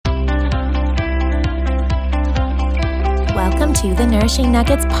welcome to the Nourishing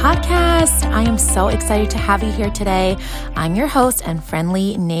Nuggets podcast. I am so excited to have you here today. I'm your host and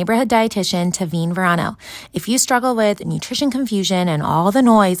friendly neighborhood dietitian, Taveen Verano. If you struggle with nutrition confusion and all the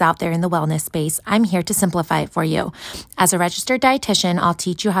noise out there in the wellness space, I'm here to simplify it for you. As a registered dietitian, I'll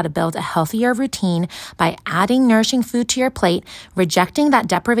teach you how to build a healthier routine by adding nourishing food to your plate, rejecting that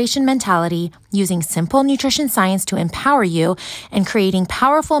deprivation mentality, using simple nutrition science to empower you, and creating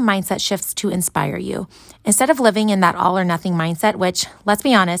powerful mindset shifts to inspire you. Instead of living in that all or nothing mindset, which, let's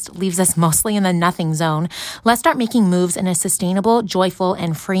be honest, leaves us mostly in the nothing zone, let's start making moves in a sustainable, joyful,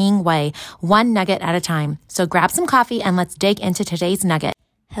 and freeing way, one nugget at a time. So grab some coffee and let's dig into today's nugget.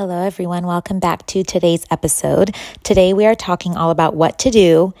 Hello, everyone. Welcome back to today's episode. Today, we are talking all about what to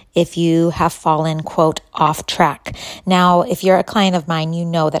do if you have fallen, quote, off track. Now, if you're a client of mine, you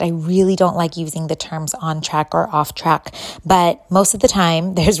know that I really don't like using the terms on track or off track, but most of the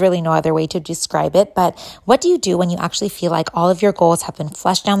time, there's really no other way to describe it. But what do you do when you actually feel like all of your goals have been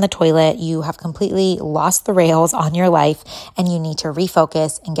flushed down the toilet, you have completely lost the rails on your life, and you need to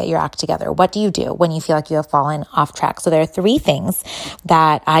refocus and get your act together? What do you do when you feel like you have fallen off track? So there are three things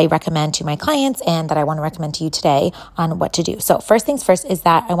that I recommend to my clients and that I want to recommend to you today on what to do. So first things first is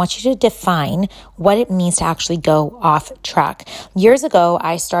that I want you to define what it means to actually go off track. Years ago,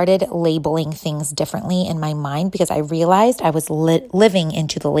 I started labeling things differently in my mind because I realized I was living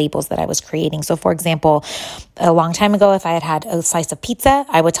into the labels that I was creating. So for example, a long time ago, if I had a slice of pizza,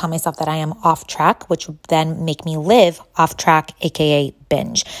 I would tell myself that I am off track, which would then make me live off track, aka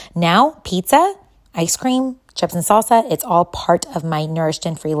binge. Now, pizza, ice cream, chips and salsa, it's all part of my nourished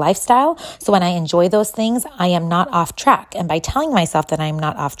and free lifestyle. So when I enjoy those things, I am not off track. And by telling myself that I'm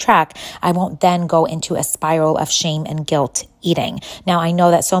not off track, I won't then go into a spiral of shame and guilt eating. Now, I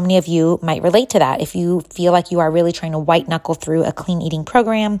know that so many of you might relate to that. If you feel like you are really trying to white knuckle through a clean eating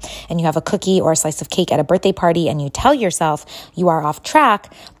program and you have a cookie or a slice of cake at a birthday party and you tell yourself you are off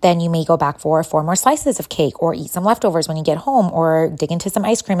track, then you may go back for 4 more slices of cake or eat some leftovers when you get home or dig into some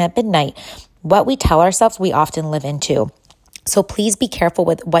ice cream at midnight. What we tell ourselves, we often live into. So please be careful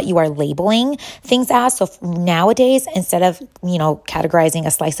with what you are labeling things as. So nowadays, instead of, categorizing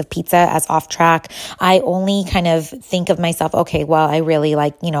a slice of pizza as off track, I only kind of think of myself, okay, well, I really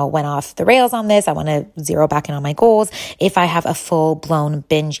went off the rails on this. I want to zero back in on my goals if I have a full blown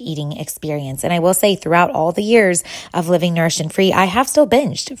binge eating experience. And I will say throughout all the years of living nourished and free, I have still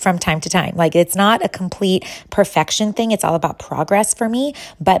binged from time to time. Like it's not a complete perfection thing. It's all about progress for me.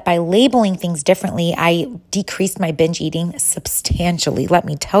 But by labeling things differently, I decreased my binge eating substantially. Let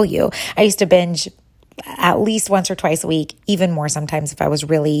me tell you, I used to binge at least once or twice a week, even more sometimes if I was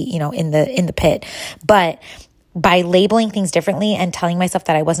really, in the pit. But by labeling things differently and telling myself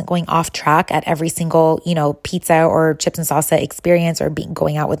that I wasn't going off track at every single, pizza or chips and salsa experience or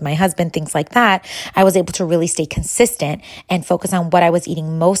going out with my husband, things like that, I was able to really stay consistent and focus on what I was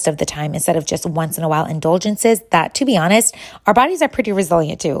eating most of the time instead of just once in a while indulgences that, to be honest, our bodies are pretty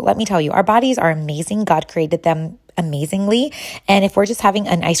resilient too. Let me tell you, our bodies are amazing. God created them amazingly. And if we're just having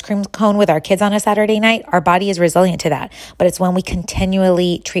an ice cream cone with our kids on a Saturday night, our body is resilient to that. But it's when we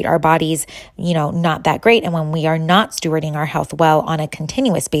continually treat our bodies, not that great. And when we are not stewarding our health well on a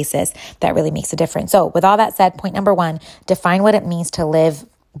continuous basis, that really makes a difference. So with all that said, point number 1, define what it means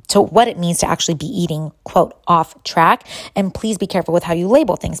to actually be eating, quote, off track. And please be careful with how you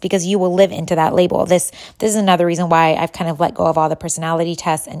label things because you will live into that label. This is another reason why I've kind of let go of all the personality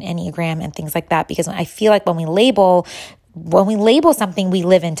tests and Enneagram and things like that, because I feel like when we label something, we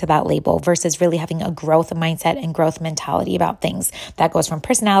live into that label versus really having a growth mindset and growth mentality about things. That goes from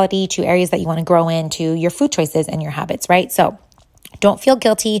personality to areas that you want to grow into your food choices and your habits, right? So don't feel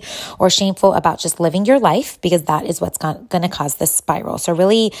guilty or shameful about just living your life because that is what's going to cause this spiral. So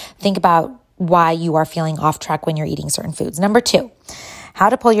really think about why you are feeling off track when you're eating certain foods. Number 2, how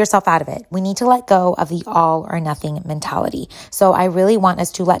to pull yourself out of it. We need to let go of the all or nothing mentality. So I really want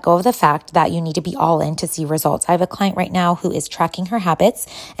us to let go of the fact that you need to be all in to see results. I have a client right now who is tracking her habits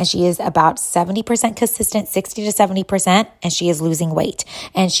and she is about 70% consistent, 60 to 70%, and she is losing weight.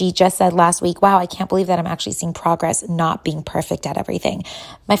 And she just said last week, wow, I can't believe that I'm actually seeing progress, not being perfect at everything.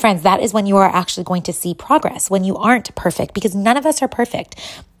 My friends, that is when you are actually going to see progress, when you aren't perfect, because none of us are perfect.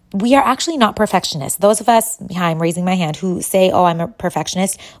 We are actually not perfectionists. Those of us, I'm raising my hand, who say, oh, I'm a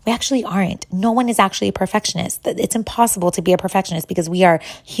perfectionist, we actually aren't. No one is actually a perfectionist. It's impossible to be a perfectionist because we are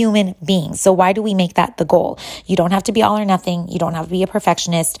human beings. So why do we make that the goal? You don't have to be all or nothing. You don't have to be a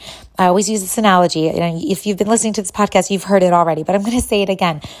perfectionist. I always use this analogy. If you've been listening to this podcast, you've heard it already, but I'm going to say it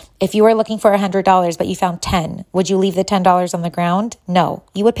again. If you were looking for $100, but you found 10, would you leave the $10 on the ground? No,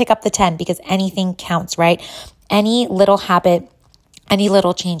 you would pick up the 10 because anything counts, right? Any little habit, Any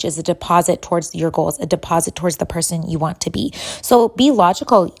little change is a deposit towards your goals, a deposit towards the person you want to be. So be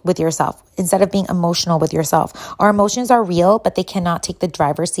logical with yourself instead of being emotional with yourself. Our emotions are real, but they cannot take the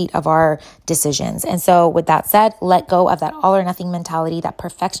driver's seat of our decisions. And so with that said, let go of that all or nothing mentality, that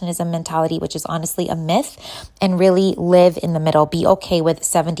perfectionism mentality, which is honestly a myth, and really live in the middle. Be okay with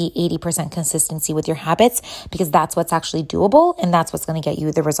 70, 80% consistency with your habits, because that's what's actually doable and that's what's going to get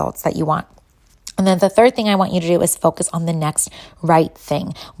you the results that you want. And then the third thing I want you to do is focus on the next right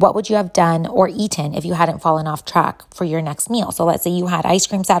thing. What would you have done or eaten if you hadn't fallen off track for your next meal? So let's say you had ice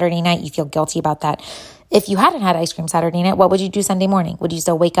cream Saturday night, you feel guilty about that. If you hadn't had ice cream Saturday night, what would you do Sunday morning? Would you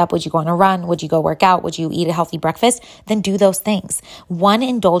still wake up? Would you go on a run? Would you go work out? Would you eat a healthy breakfast? Then do those things. One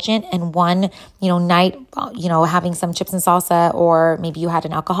indulgent and one, night, having some chips and salsa, or maybe you had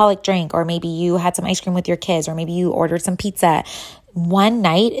an alcoholic drink, or maybe you had some ice cream with your kids, or maybe you ordered some pizza. One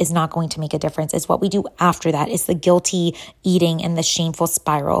night is not going to make a difference. It's what we do after that. It's the guilty eating and the shameful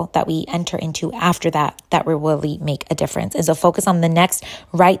spiral that we enter into after that will really make a difference. And so focus on the next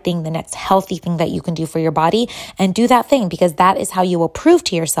right thing, the next healthy thing that you can do for your body, and do that thing, because that is how you will prove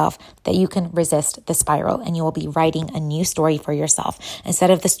to yourself that you can resist the spiral, and you will be writing a new story for yourself.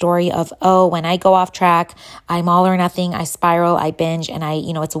 Instead of the story of, when I go off track, I'm all or nothing, I spiral, I binge, and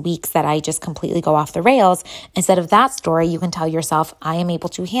it's weeks that I just completely go off the rails. Instead of that story, you can tell yourself, I am able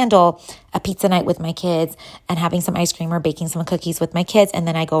to handle a pizza night with my kids and having some ice cream or baking some cookies with my kids. And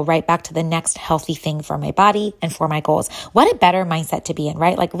then I go right back to the next healthy thing for my body and for my goals. What a better mindset to be in,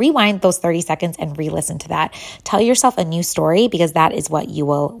 right? Like rewind those 30 seconds and re-listen to that. Tell yourself a new story, because that is what you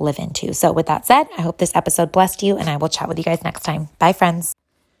will live into. So with that said, I hope this episode blessed you, and I will chat with you guys next time. Bye, friends.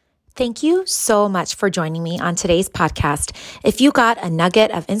 Thank you so much for joining me on today's podcast. If you got a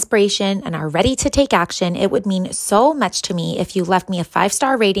nugget of inspiration and are ready to take action, it would mean so much to me if you left me a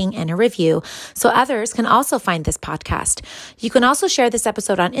 5-star rating and a review so others can also find this podcast. You can also share this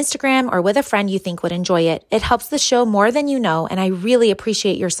episode on Instagram or with a friend you think would enjoy it. It helps the show more than you know, and I really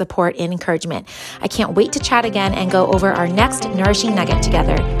appreciate your support and encouragement. I can't wait to chat again and go over our next nourishing nugget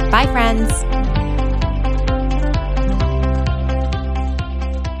together. Bye, friends.